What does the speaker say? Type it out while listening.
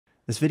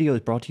This video is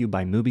brought to you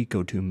by Mubi.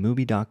 Go to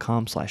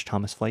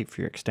mubi.com/ThomasFlight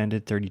for your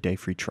extended 30-day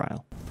free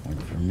trial.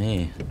 For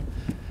me,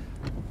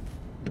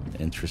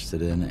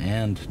 interested in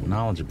and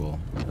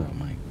knowledgeable about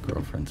my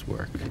girlfriend's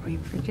work.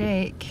 Wait for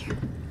Jake.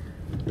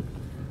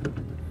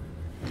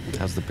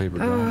 How's the paper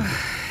going?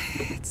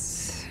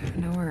 It's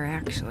nowhere,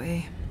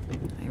 actually.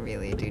 I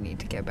really do need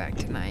to get back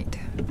tonight.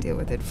 Deal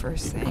with it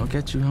first thing. I'll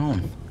get you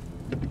home.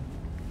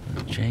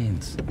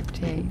 James.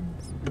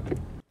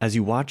 As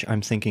you watch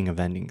I'm Thinking of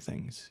Ending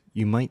Things,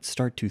 you might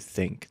start to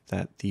think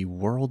that the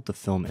world the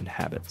film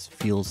inhabits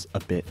feels a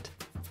bit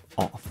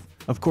off.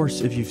 Of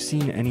course, if you've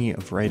seen any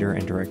of writer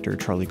and director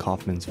Charlie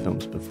Kaufman's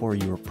films before,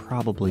 you are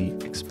probably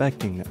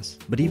expecting this.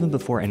 But even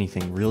before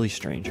anything really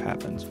strange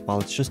happens, while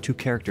it's just two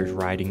characters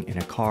riding in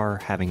a car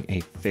having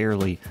a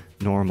fairly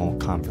normal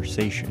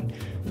conversation,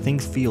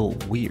 things feel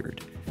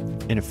weird.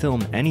 In a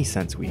film, any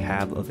sense we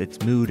have of its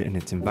mood and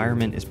its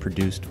environment is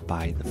produced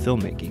by the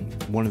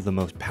filmmaking, one of the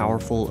most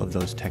powerful of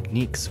those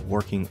techniques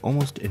working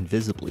almost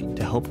invisibly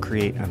to help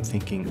create I'm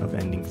Thinking of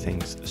Ending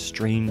Things'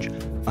 strange,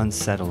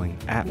 unsettling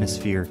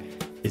atmosphere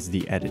is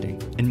the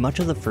editing. In much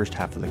of the first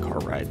half of the car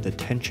ride, the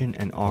tension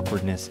and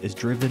awkwardness is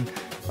driven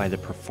by the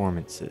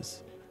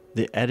performances,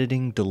 the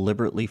editing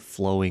deliberately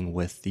flowing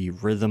with the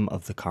rhythm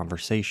of the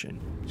conversation.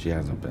 She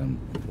hasn't been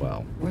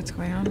well. What's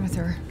going on with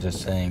her?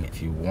 Just saying,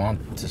 if you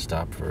want to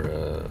stop for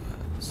a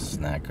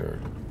snack or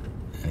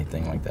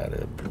anything like that,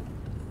 it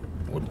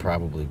would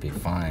probably be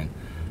fine.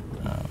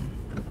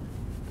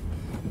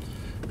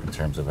 In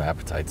terms of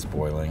appetite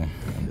spoiling,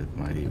 and it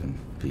might even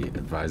be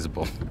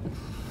advisable.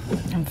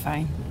 I'm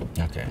fine.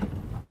 Okay.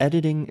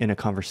 Editing in a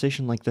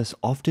conversation like this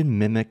often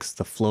mimics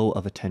the flow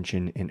of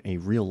attention in a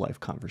real-life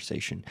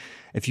conversation.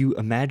 If you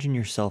imagine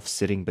yourself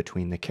sitting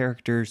between the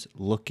characters,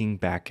 looking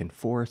back and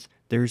forth,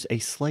 there's a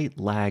slight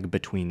lag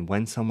between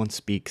when someone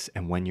speaks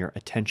and when your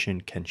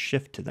attention can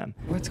shift to them.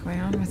 What's going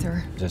on with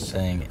her? Just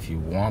saying, if you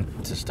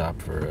want to stop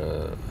for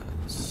a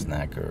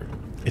snack or...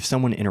 If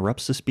someone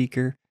interrupts the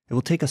speaker, it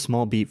will take a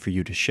small beat for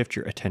you to shift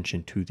your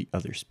attention to the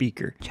other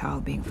speaker.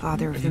 Child being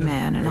father of the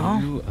man and all.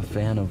 Are you a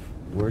fan of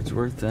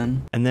Wordsworth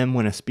then? And then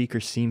when a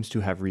speaker seems to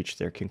have reached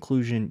their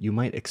conclusion, you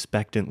might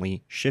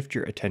expectantly shift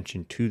your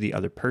attention to the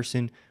other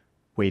person,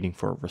 waiting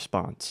for a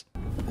response.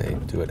 They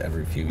do it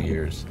every few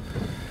years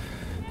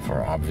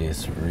for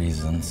obvious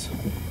reasons.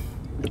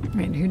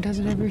 Wait, who does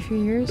it every few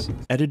years?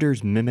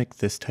 Editors mimic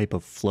this type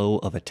of flow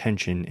of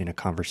attention in a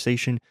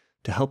conversation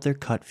to help their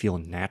cut feel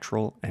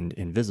natural and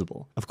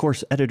invisible. Of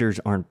course,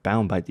 editors aren't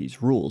bound by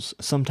these rules.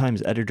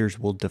 Sometimes editors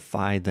will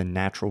defy the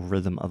natural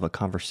rhythm of a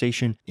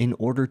conversation in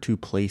order to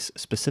place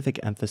specific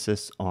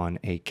emphasis on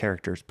a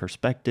character's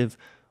perspective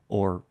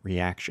or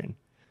reaction.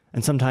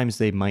 And sometimes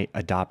they might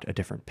adopt a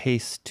different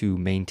pace to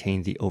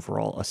maintain the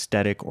overall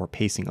aesthetic or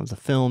pacing of the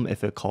film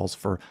if it calls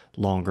for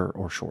longer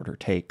or shorter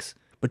takes.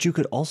 But you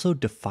could also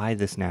defy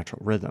this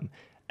natural rhythm,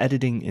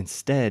 editing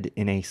instead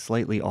in a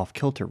slightly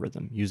off-kilter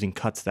rhythm, using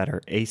cuts that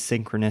are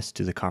asynchronous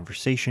to the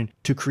conversation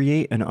to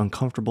create an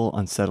uncomfortable,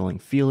 unsettling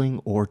feeling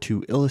or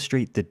to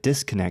illustrate the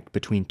disconnect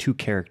between two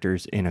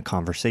characters in a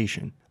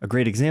conversation. A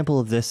great example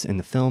of this in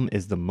the film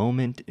is the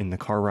moment in the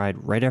car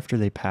ride right after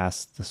they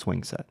pass the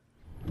swing set.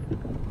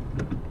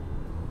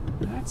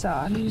 That's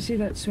odd. Did you see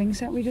that swing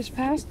set we just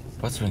passed?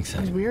 What swing set?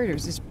 It was weird. It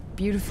was this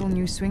beautiful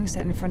new swing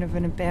set in front of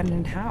an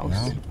abandoned house.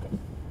 No,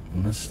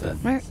 missed it.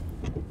 Where?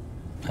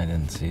 I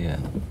didn't see it.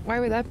 Why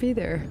would that be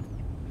there?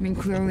 I mean,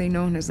 clearly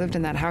no one has lived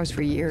in that house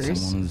for years.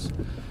 Someone's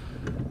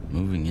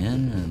moving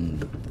in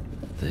and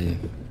they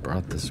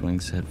brought the swing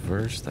set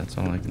first. That's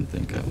all I can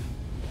think of.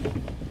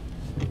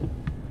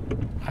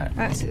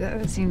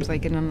 That seems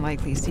like an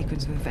unlikely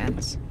sequence of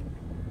events.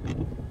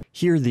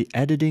 Here, the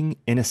editing,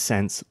 in a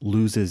sense,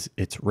 loses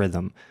its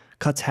rhythm.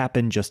 Cuts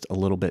happen just a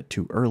little bit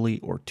too early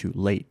or too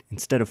late.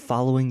 Instead of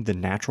following the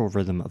natural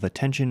rhythm of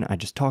attention I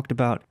just talked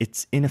about,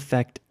 it's in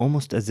effect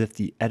almost as if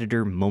the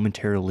editor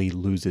momentarily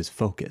loses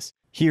focus.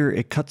 Here,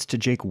 it cuts to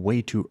Jake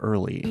way too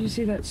early. Did you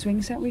see that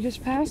swing set we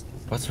just passed?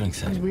 What swing It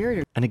set? was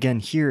weird. And again,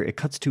 here, it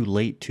cuts too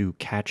late to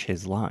catch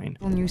his line.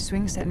 A new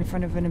swing set in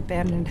front of an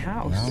abandoned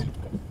house. No.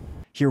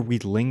 Here, we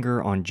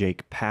linger on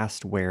Jake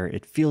past where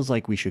it feels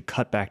like we should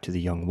cut back to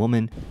the young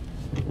woman.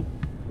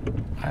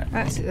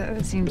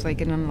 That seems like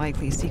an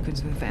unlikely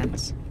sequence of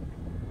events.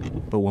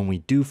 But when we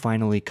do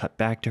finally cut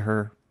back to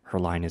her, her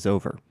line is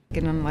over.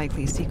 An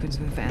unlikely sequence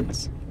of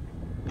events.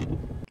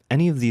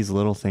 Any of these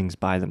little things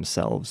by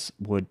themselves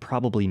would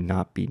probably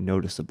not be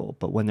noticeable,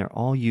 but when they're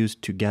all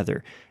used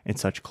together in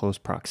such close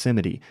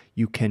proximity,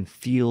 you can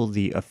feel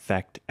the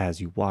effect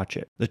as you watch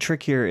it. The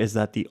trick here is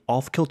that the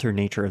off-kilter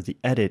nature of the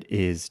edit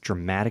is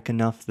dramatic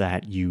enough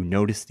that you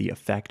notice the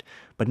effect,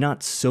 but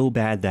not so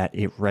bad that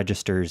it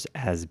registers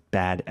as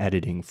bad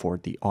editing for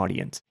the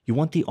audience. You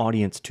want the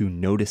audience to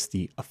notice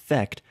the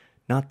effect,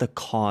 not the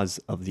cause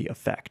of the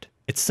effect.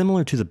 It's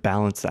similar to the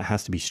balance that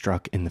has to be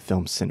struck in the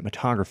film's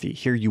cinematography.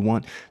 Here you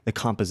want the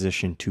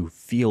composition to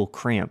feel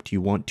cramped.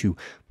 You want to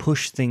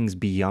push things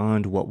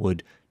beyond what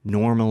would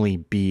normally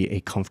be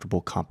a comfortable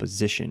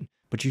composition,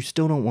 but you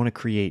still don't want to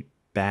create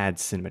bad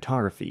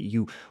cinematography.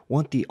 You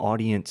want the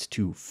audience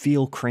to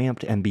feel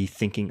cramped and be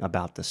thinking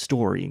about the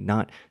story,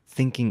 not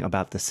thinking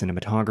about the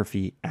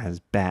cinematography as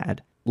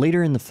bad.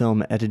 Later in the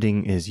film,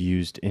 editing is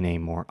used in a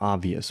more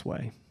obvious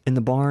way. In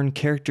the barn,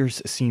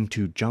 characters seem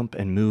to jump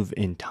and move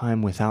in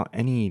time without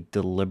any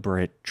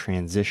deliberate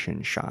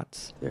transition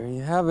shots. There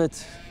you have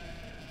it.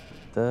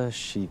 The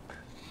sheep.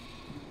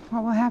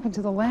 What will happen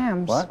to the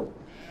lambs? What?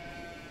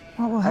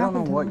 What will I happen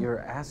don't know to what them? you're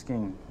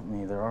asking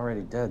me. They're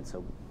already dead, so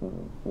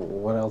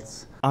what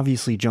else?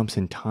 Obviously, jumps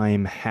in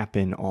time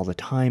happen all the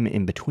time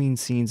in between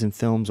scenes in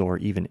films or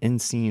even in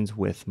scenes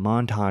with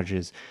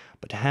montages,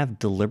 but to have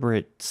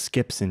deliberate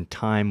skips in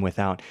time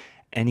without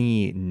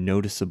any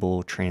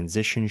noticeable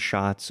transition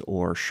shots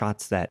or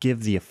shots that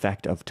give the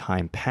effect of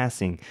time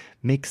passing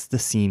makes the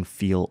scene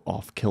feel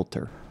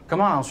off-kilter.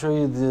 Come on, I'll show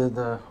you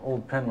the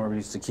old pen where we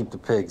used to keep the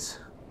pigs.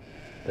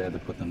 They had to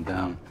put them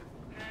down.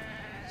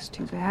 It's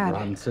too bad.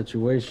 Rotten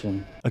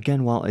situation.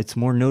 Again, while it's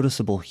more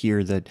noticeable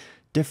here, the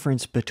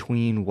difference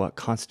between what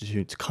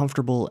constitutes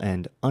comfortable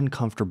and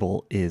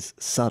uncomfortable is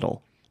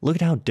subtle. Look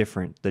at how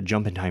different the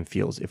jump in time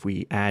feels if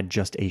we add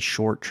just a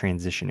short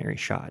transitionary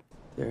shot.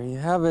 There you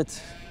have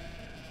it.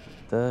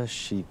 The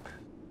sheep.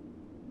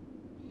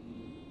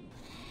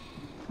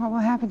 What will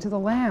happen to the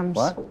lambs?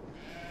 What?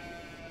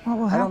 What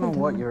will I happen don't know to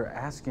what them? you're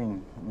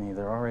asking me.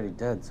 They're already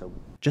dead, so...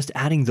 Just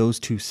adding those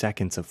 2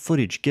 seconds of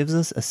footage gives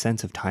us a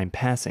sense of time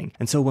passing,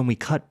 and so when we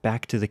cut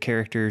back to the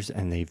characters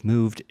and they've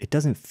moved, it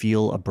doesn't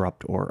feel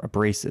abrupt or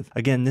abrasive.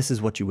 Again, this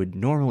is what you would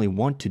normally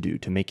want to do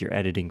to make your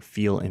editing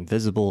feel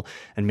invisible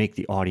and make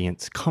the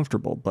audience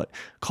comfortable, but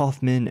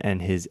Kaufman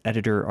and his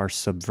editor are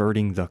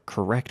subverting the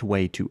correct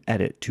way to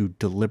edit to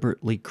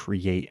deliberately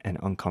create an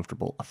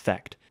uncomfortable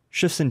effect.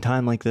 Shifts in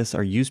time like this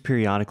are used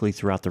periodically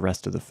throughout the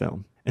rest of the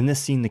film. In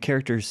this scene, the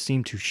characters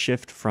seem to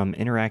shift from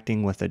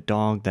interacting with a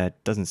dog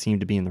that doesn't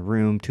seem to be in the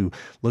room to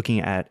looking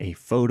at a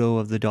photo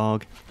of the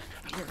dog.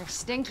 You're a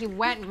stinky,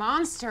 wet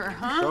monster,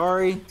 huh?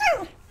 Sorry.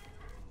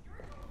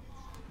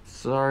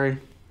 Sorry.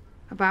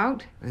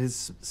 About?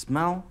 His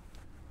smell?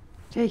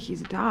 Jake,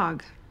 he's a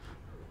dog.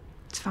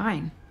 It's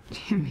fine.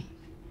 Jimmy.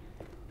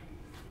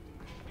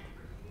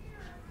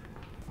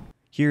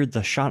 Here,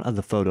 the shot of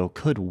the photo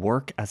could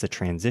work as a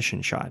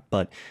transition shot,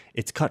 but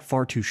it's cut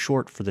far too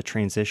short for the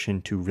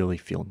transition to really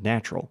feel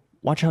natural.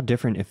 Watch how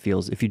different it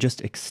feels if you just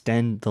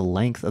extend the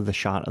length of the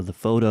shot of the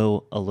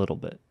photo a little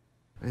bit.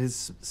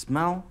 His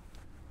smell?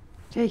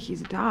 Jake, he's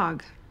a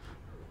dog.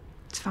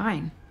 It's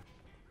fine.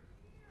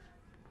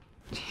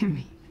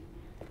 Jimmy.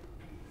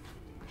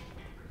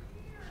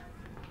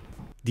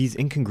 These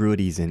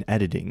incongruities in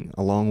editing,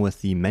 along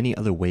with the many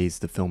other ways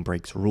the film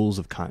breaks rules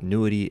of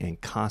continuity in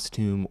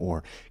costume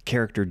or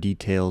character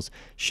details,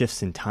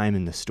 shifts in time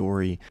in the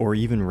story, or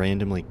even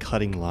randomly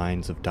cutting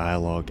lines of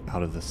dialogue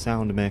out of the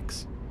sound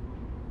mix,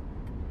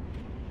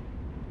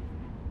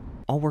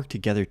 all work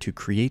together to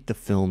create the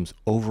film's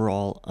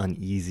overall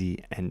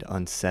uneasy and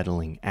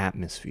unsettling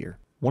atmosphere.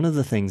 One of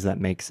the things that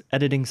makes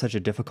editing such a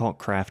difficult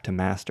craft to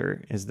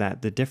master is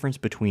that the difference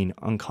between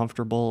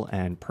uncomfortable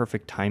and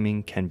perfect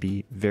timing can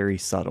be very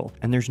subtle,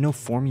 and there's no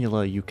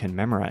formula you can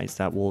memorize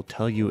that will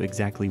tell you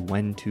exactly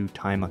when to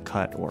time a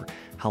cut or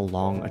how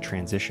long a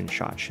transition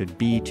shot should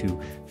be to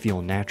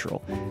feel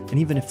natural. And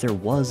even if there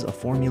was a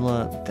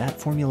formula, that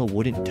formula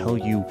wouldn't tell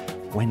you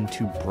when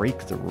to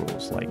break the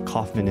rules like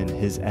Kaufman and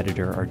his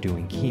editor are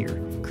doing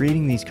here.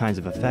 Creating these kinds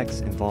of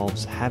effects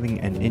involves having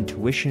an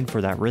intuition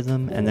for that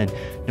rhythm and then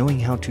knowing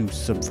how to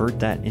subvert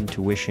that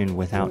intuition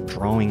without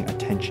drawing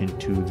attention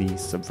to the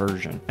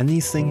subversion. And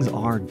these things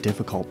are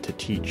difficult to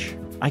teach.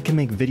 I can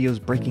make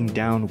videos breaking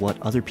down what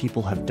other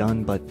people have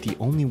done, but the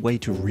only way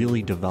to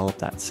really develop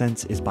that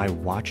sense is by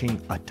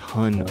watching a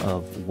ton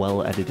of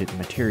well-edited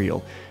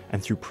material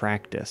and through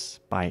practice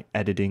by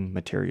editing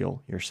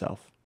material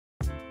yourself.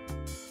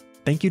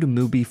 Thank you to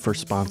Mubi for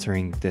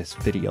sponsoring this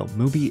video.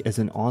 Mubi is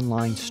an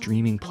online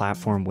streaming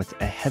platform with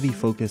a heavy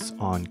focus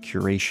on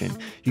curation.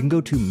 You can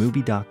go to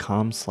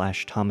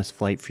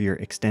mubi.com/ThomasFlight for your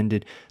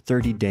extended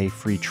 30-day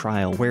free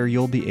trial, where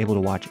you'll be able to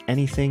watch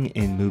anything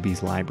in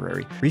Mubi's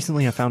library.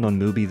 Recently, I found on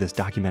Mubi this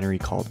documentary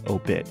called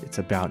Obit. It's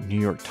about New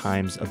York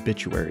Times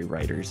obituary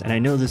writers. And I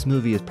know this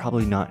movie is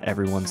probably not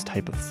everyone's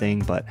type of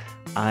thing, but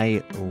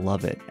I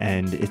love it.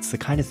 And it's the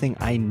kind of thing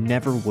I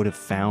never would have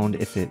found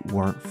if it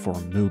weren't for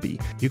Mubi.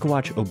 You can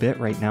watch Obit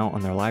right now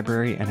on their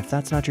library, and if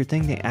that's not your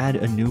thing, they add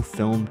a new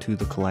film to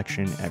the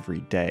collection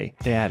every day.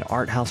 They add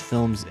art house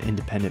films,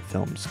 independent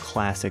films,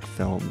 classic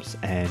films,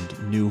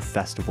 and new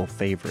festival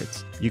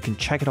favorites. You can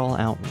check it all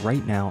out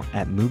right now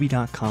at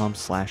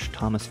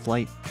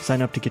mubi.com/ThomasFlight.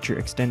 Sign up to get your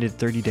extended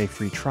 30-day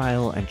free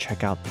trial and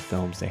check out the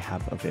films they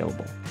have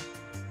available.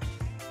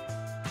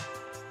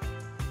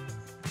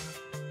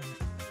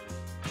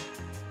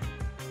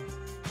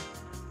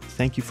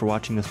 Thank you for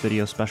watching this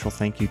video. Special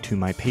thank you to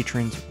my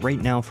patrons. Right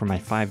now, for my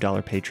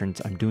 $5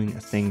 patrons, I'm doing a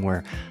thing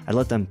where I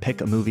let them pick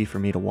a movie for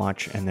me to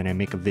watch and then I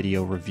make a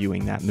video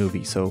reviewing that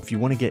movie. So if you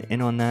want to get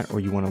in on that or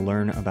you want to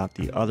learn about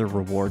the other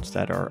rewards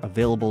that are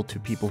available to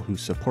people who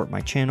support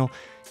my channel,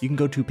 you can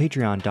go to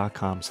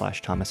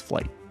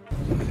patreon.com/ThomasFlight.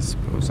 I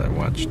suppose I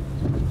watched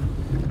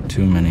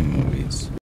too many movies.